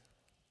away.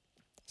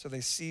 So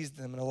they seized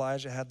them, and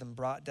Elijah had them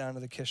brought down to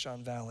the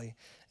Kishon Valley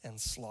and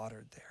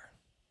slaughtered there.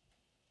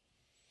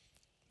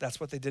 That's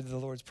what they did to the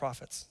Lord's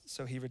prophets,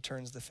 so he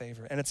returns the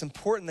favor. And it's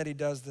important that he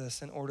does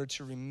this in order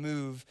to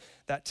remove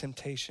that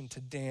temptation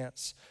to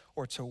dance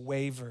or to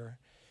waver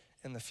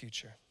in the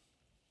future.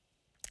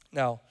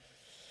 Now,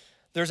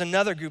 there's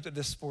another group that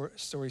this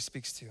story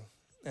speaks to,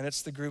 and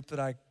it's the group that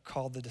I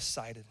call the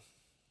decided.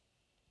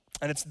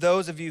 And it's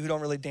those of you who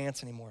don't really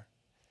dance anymore.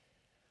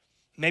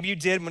 Maybe you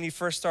did when you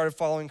first started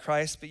following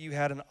Christ, but you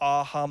had an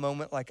aha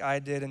moment like I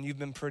did, and you've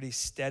been pretty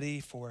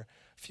steady for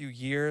a few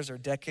years or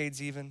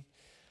decades even.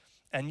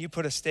 And you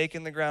put a stake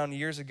in the ground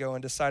years ago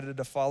and decided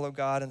to follow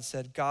God and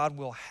said, God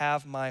will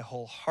have my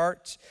whole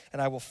heart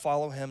and I will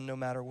follow him no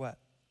matter what.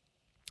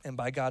 And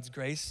by God's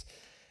grace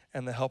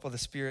and the help of the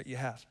Spirit, you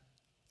have.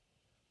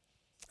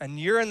 And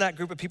you're in that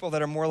group of people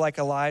that are more like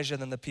Elijah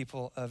than the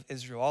people of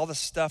Israel. All the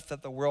stuff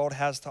that the world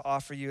has to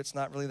offer you, it's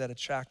not really that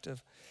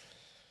attractive.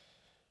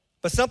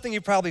 But something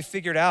you probably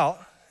figured out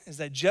is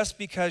that just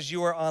because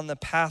you are on the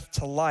path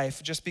to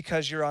life, just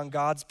because you're on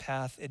God's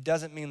path, it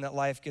doesn't mean that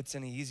life gets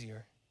any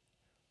easier.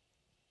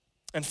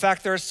 In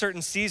fact, there are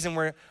certain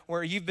seasons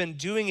where you've been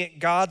doing it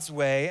God's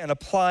way and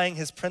applying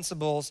his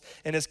principles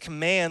and his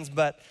commands,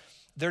 but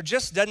there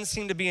just doesn't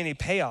seem to be any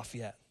payoff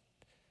yet.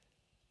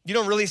 You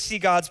don't really see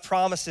God's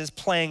promises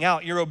playing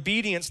out. Your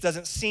obedience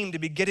doesn't seem to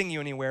be getting you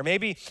anywhere.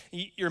 Maybe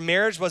your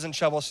marriage was in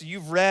trouble, so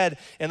you've read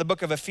in the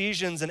book of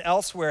Ephesians and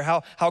elsewhere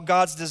how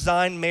God's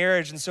designed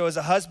marriage. And so as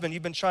a husband,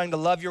 you've been trying to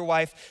love your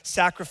wife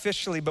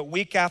sacrificially, but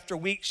week after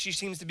week, she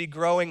seems to be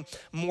growing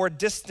more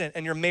distant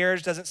and your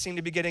marriage doesn't seem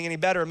to be getting any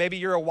better. Maybe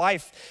you're a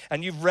wife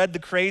and you've read the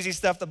crazy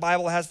stuff the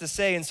Bible has to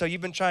say, and so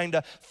you've been trying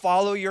to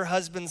follow your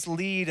husband's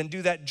lead and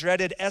do that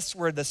dreaded S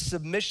word, the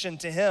submission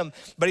to him,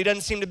 but he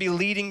doesn't seem to be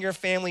leading your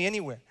family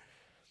anywhere.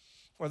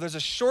 Or there's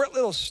a short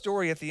little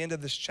story at the end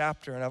of this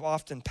chapter, and I've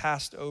often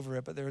passed over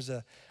it, but there was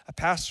a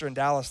pastor in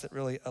Dallas that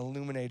really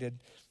illuminated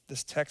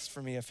this text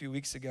for me a few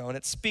weeks ago, and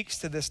it speaks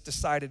to this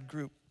decided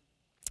group.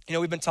 You know,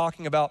 we've been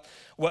talking about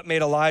what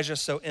made Elijah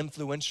so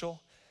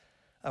influential,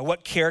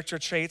 what character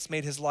traits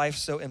made his life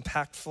so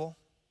impactful.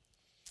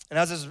 And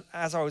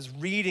as I was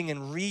reading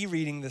and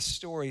rereading this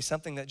story,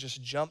 something that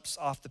just jumps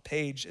off the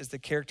page is the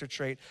character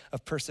trait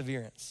of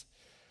perseverance.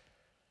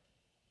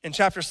 In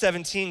chapter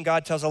 17,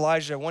 God tells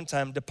Elijah one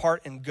time,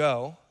 depart and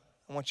go.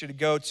 I want you to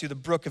go to the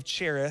brook of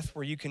Cherith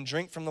where you can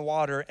drink from the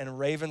water and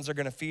ravens are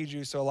gonna feed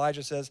you. So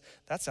Elijah says,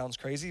 that sounds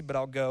crazy, but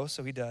I'll go.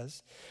 So he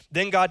does.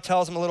 Then God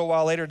tells him a little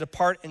while later,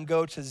 depart and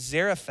go to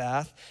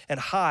Zarephath and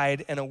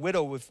hide and a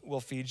widow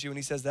will feed you. And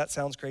he says, that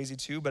sounds crazy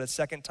too, but a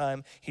second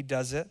time he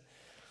does it.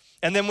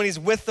 And then when he's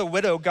with the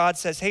widow, God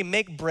says, hey,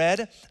 make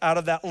bread out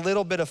of that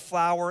little bit of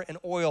flour and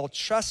oil,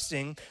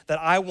 trusting that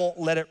I won't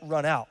let it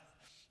run out.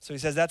 So he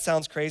says, that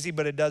sounds crazy,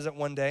 but it does it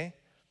one day.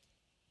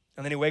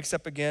 And then he wakes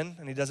up again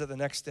and he does it the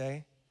next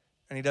day.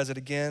 And he does it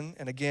again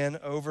and again,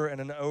 over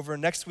and over.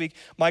 Next week,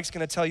 Mike's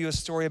gonna tell you a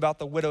story about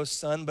the widow's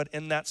son, but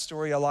in that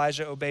story,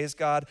 Elijah obeys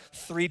God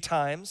 3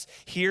 times.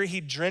 Here, he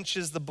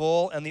drenches the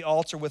bull and the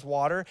altar with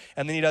water,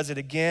 and then he does it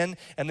again,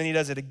 and then he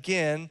does it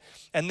again.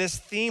 And this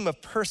theme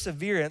of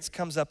perseverance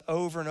comes up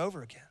over and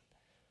over again.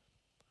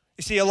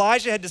 You see,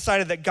 Elijah had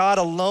decided that God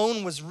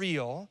alone was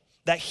real,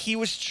 that he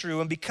was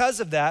true, and because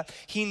of that,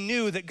 he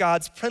knew that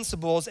God's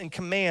principles and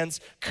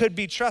commands could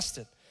be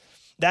trusted.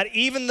 That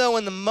even though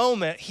in the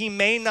moment he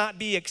may not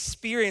be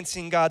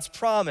experiencing God's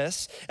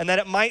promise, and that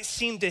it might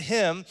seem to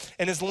him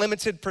in his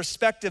limited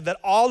perspective that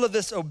all of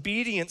this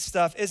obedience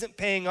stuff isn't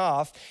paying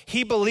off,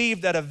 he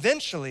believed that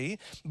eventually,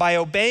 by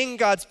obeying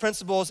God's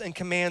principles and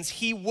commands,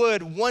 he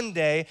would one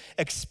day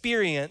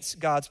experience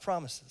God's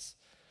promises.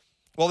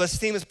 Well, this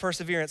theme of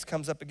perseverance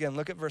comes up again.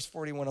 Look at verse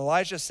 41.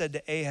 Elijah said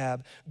to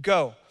Ahab,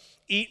 go,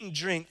 eat and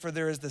drink, for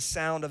there is the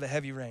sound of a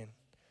heavy rain.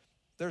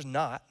 There's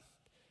not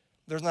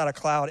a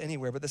cloud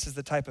anywhere, but this is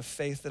the type of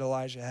faith that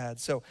Elijah had.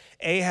 So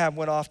Ahab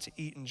went off to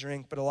eat and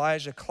drink, but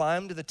Elijah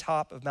climbed to the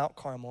top of Mount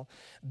Carmel,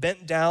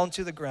 bent down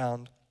to the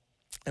ground,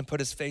 and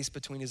put his face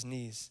between his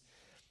knees.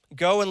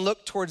 Go and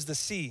look towards the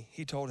sea,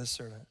 he told his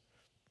servant.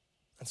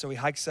 And so he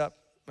hikes up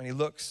and he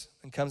looks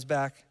and comes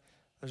back.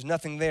 There's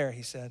nothing there,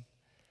 he said.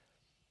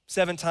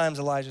 7 times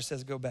Elijah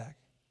says, go back.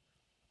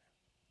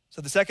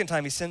 So the second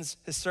time he sends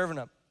his servant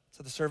up.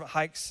 So the servant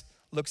hikes,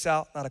 looks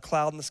out, not a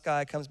cloud in the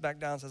sky, comes back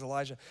down, says,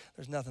 Elijah,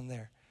 there's nothing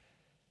there.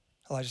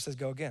 Elijah says,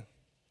 go again.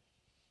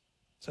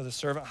 So the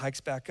servant hikes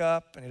back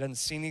up and he doesn't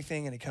see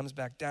anything and he comes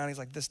back down. He's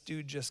like, this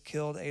dude just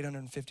killed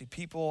 850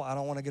 people. I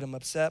don't want to get him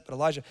upset, but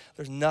Elijah,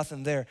 there's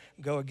nothing there.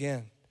 Go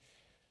again.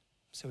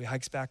 So he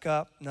hikes back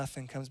up,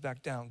 nothing, comes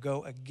back down.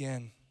 Go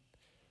again.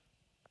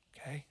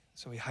 Okay,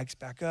 so he hikes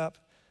back up,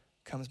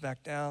 comes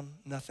back down,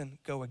 nothing,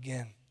 go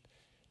again.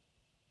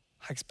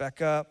 Hikes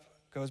back up,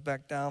 goes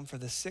back down for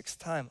the 6th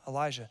time.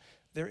 Elijah,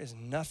 there is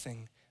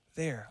nothing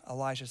there.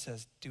 Elijah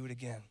says, do it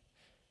again.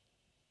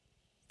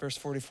 Verse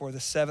 44, the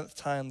 7th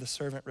time the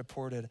servant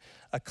reported,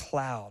 a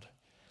cloud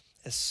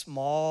as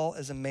small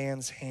as a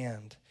man's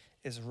hand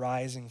is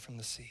rising from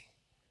the sea.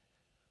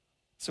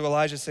 So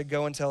Elijah said,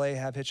 go and tell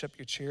Ahab, hitch up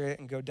your chariot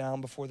and go down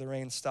before the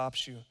rain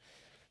stops you.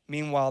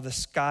 Meanwhile, the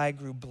sky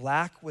grew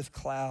black with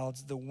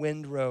clouds, the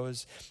wind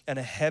rose, and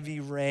a heavy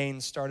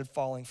rain started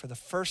falling for the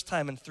first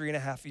time in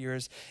 3.5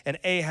 years. And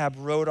Ahab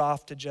rode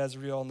off to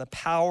Jezreel, and the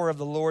power of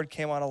the Lord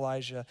came on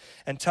Elijah.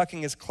 And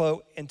tucking his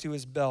cloak into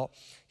his belt,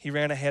 he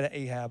ran ahead of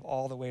Ahab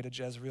all the way to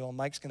Jezreel. And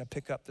Mike's gonna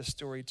pick up the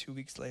story 2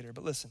 weeks later.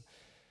 But listen,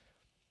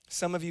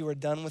 some of you are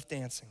done with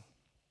dancing,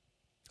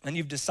 and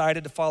you've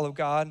decided to follow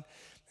God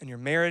in your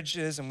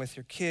marriages and with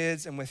your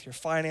kids and with your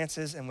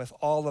finances and with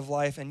all of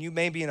life. And you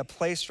may be in a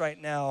place right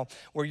now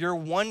where you're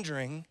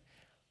wondering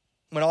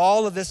when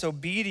all of this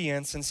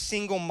obedience and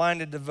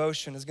single-minded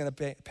devotion is gonna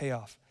pay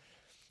off.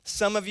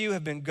 Some of you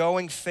have been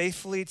going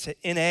faithfully to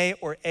NA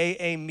or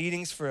AA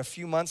meetings for a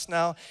few months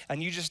now,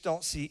 and you just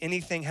don't see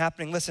anything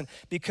happening. Listen,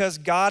 because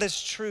God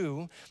is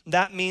true,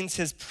 that means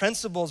his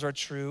principles are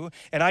true.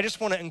 And I just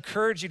wanna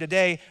encourage you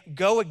today,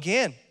 go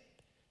again.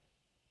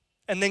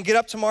 And then get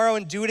up tomorrow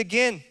and do it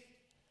again.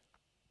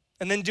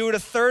 And then do it a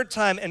 3rd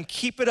time and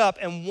keep it up.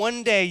 And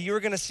one day you're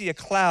gonna see a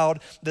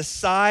cloud the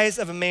size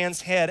of a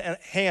man's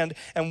hand.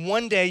 And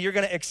one day you're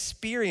gonna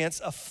experience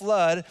a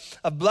flood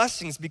of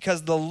blessings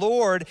because the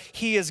Lord,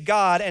 he is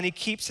God and he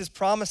keeps his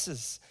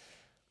promises.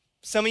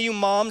 Some of you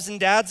moms and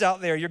dads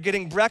out there, you're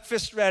getting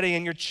breakfast ready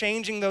and you're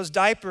changing those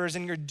diapers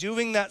and you're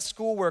doing that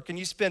schoolwork and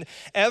you spend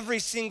every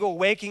single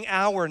waking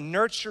hour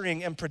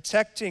nurturing and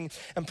protecting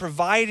and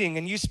providing,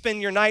 and you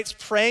spend your nights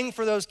praying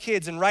for those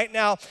kids, and right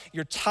now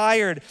you're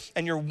tired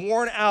and you're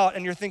worn out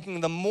and you're thinking,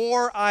 the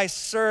more I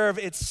serve,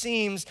 it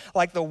seems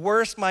like the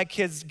worse my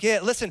kids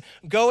get. Listen,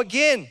 go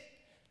again,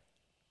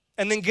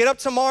 and then get up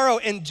tomorrow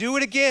and do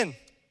it again.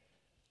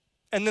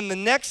 And then the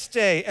next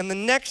day and the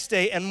next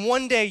day, and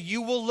one day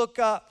you will look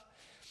up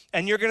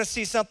and you're gonna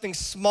see something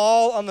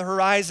small on the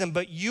horizon,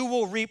 but you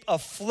will reap a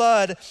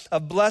flood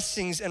of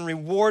blessings and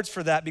rewards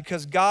for that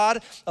because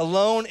God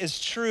alone is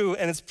true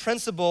and his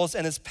principles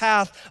and his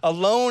path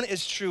alone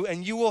is true,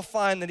 and you will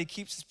find that he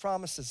keeps his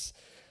promises.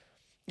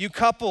 You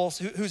couples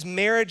whose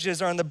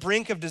marriages are on the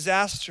brink of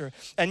disaster,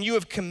 and you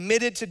have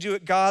committed to do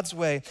it God's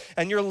way,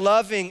 and you're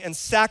loving and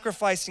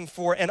sacrificing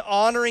for and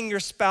honoring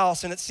your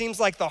spouse, and it seems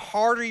like the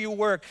harder you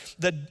work,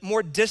 the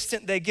more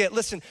distant they get.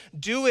 Listen,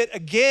 do it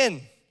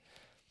again,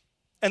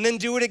 and then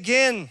do it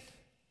again,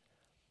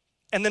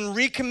 and then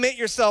recommit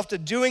yourself to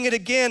doing it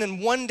again,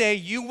 and one day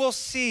you will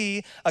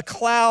see a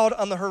cloud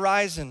on the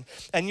horizon,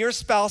 and your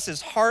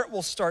spouse's heart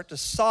will start to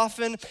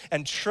soften,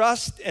 and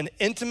trust and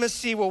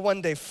intimacy will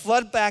one day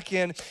flood back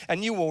in,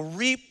 and you will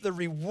reap the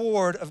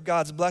reward of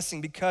God's blessing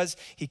because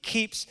he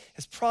keeps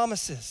his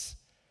promises.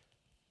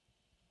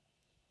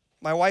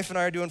 My wife and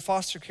I are doing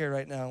foster care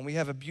right now, and we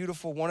have a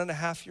beautiful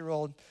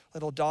 1.5-year-old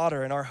little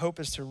daughter, and our hope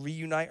is to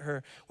reunite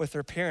her with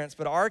her parents.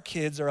 But our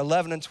kids are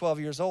 11 and 12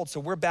 years old, so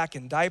we're back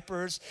in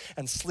diapers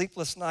and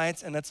sleepless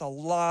nights, and it's a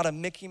lot of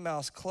Mickey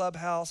Mouse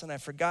Clubhouse, and I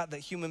forgot that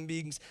human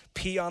beings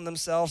pee on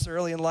themselves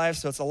early in life,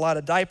 so it's a lot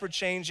of diaper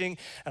changing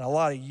and a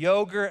lot of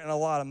yogurt and a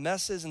lot of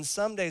messes, and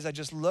some days I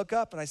just look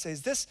up and I say,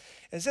 is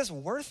this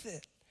worth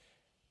it?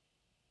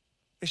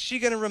 Is she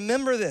gonna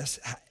remember this?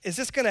 Is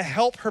this gonna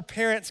help her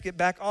parents get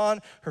back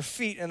on her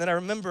feet? And then I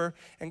remember,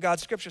 and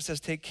God's scripture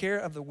says, take care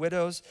of the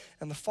widows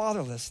and the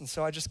fatherless. And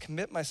so I just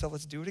commit myself,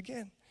 let's do it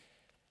again.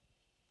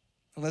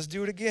 And let's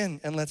do it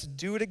again, and let's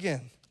do it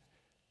again.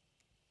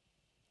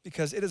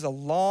 Because it is a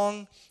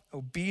long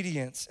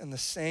obedience in the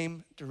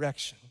same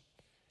direction.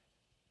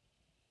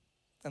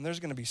 And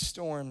there's gonna be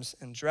storms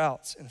and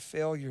droughts and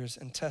failures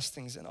and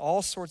testings and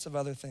all sorts of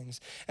other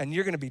things. And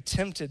you're gonna be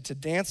tempted to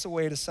dance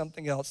away to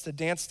something else, to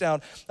dance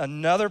down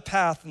another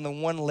path than the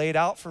one laid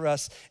out for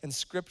us in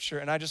Scripture.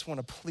 And I just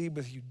wanna plead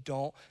with you,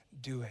 don't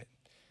do it.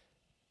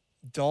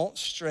 Don't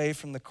stray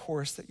from the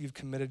course that you've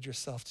committed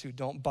yourself to.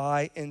 Don't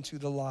buy into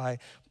the lie.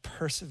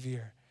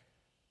 Persevere.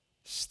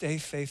 Stay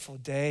faithful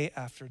day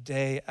after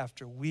day,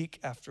 after week,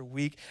 after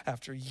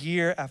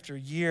year,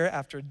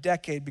 after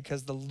decade,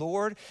 because the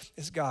Lord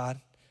is God.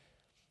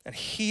 And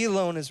he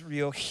alone is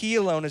real, he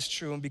alone is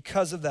true, and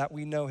because of that,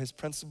 we know his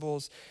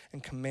principles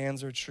and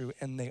commands are true,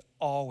 and they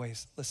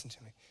always, listen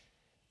to me,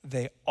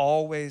 they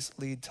always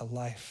lead to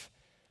life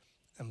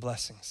and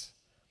blessings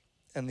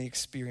and the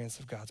experience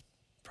of God's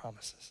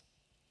promises.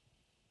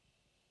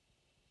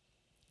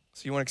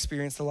 So you want to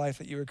experience the life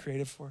that you were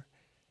created for?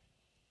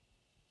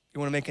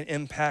 You want to make an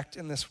impact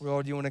in this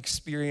world? You want to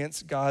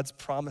experience God's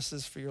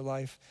promises for your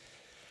life?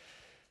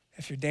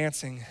 If you're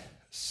dancing,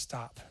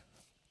 stop.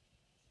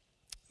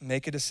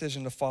 Make a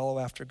decision to follow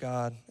after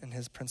God and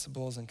his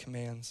principles and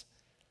commands.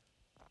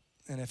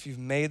 And if you've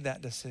made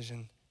that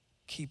decision,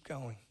 keep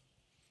going.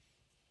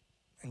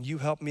 And you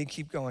help me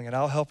keep going, and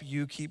I'll help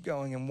you keep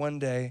going. And one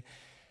day,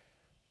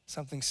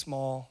 something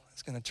small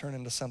is going to turn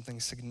into something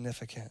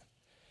significant,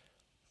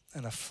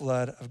 and a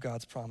flood of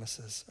God's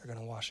promises are going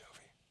to wash over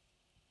you.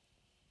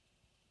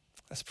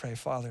 Let's pray.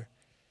 Father,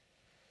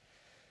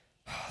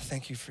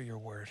 thank you for your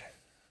word.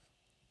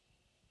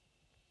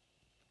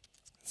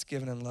 It's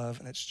given in love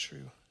and it's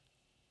true.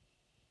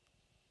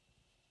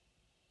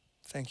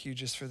 Thank you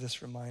just for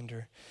this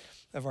reminder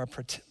of our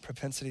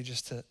propensity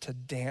just to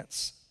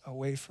dance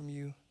away from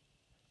you.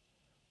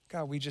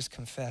 God, we just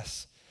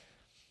confess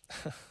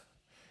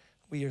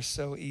we are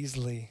so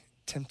easily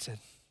tempted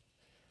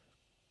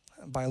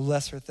by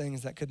lesser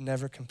things that could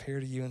never compare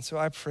to you. And so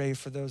I pray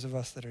for those of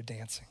us that are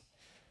dancing.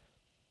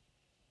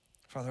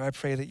 Father, I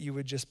pray that you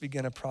would just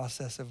begin a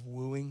process of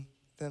wooing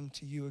them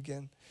to you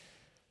again.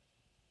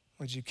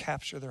 Would you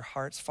capture their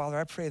hearts? Father,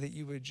 I pray that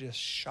you would just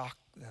shock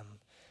them,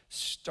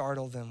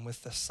 startle them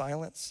with the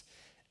silence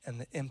and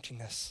the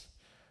emptiness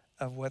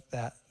of what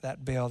that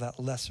Baal, that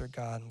lesser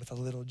God with a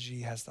little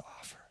g has to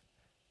offer.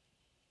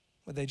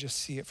 Would they just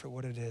see it for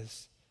what it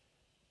is?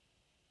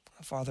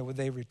 Father, would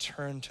they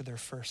return to their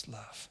first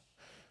love?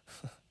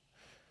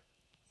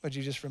 Would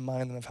you just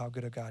remind them of how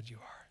good a God you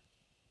are?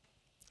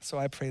 So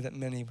I pray that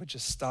many would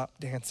just stop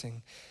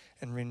dancing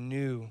and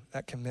renew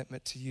that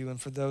commitment to you.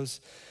 And for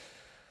those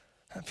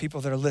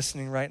people that are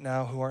listening right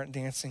now who aren't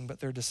dancing,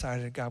 but they're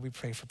decided, God, we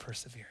pray for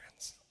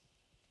perseverance.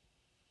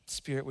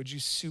 Spirit, would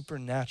you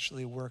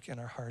supernaturally work in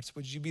our hearts?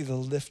 Would you be the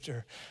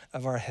lifter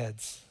of our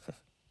heads?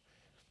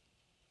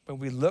 When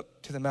we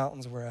look to the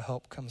mountains where our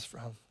help comes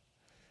from.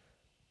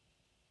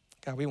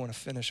 God, we want to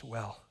finish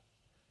well.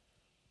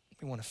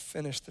 We want to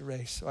finish the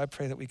race. So I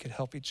pray that we could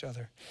help each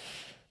other.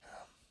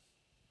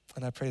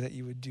 And I pray that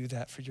you would do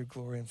that for your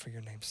glory and for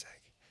your name's sake.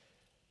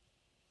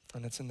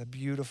 And it's in the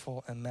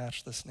beautiful and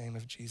matchless name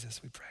of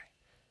Jesus we pray.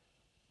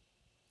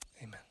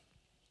 Amen.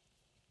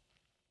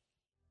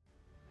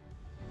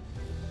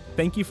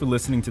 Thank you for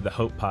listening to the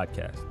Hope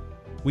Podcast.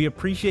 We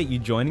appreciate you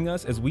joining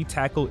us as we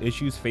tackle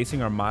issues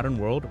facing our modern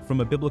world from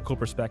a biblical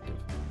perspective.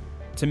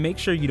 To make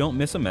sure you don't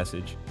miss a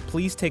message,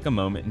 please take a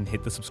moment and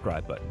hit the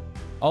subscribe button.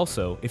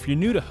 Also, if you're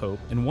new to Hope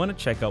and want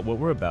to check out what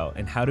we're about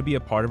and how to be a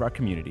part of our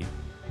community,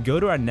 go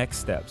to our next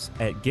steps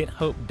at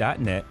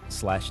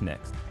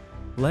gethope.net/next.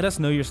 Let us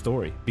know your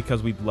story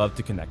because we'd love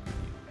to connect with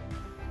you.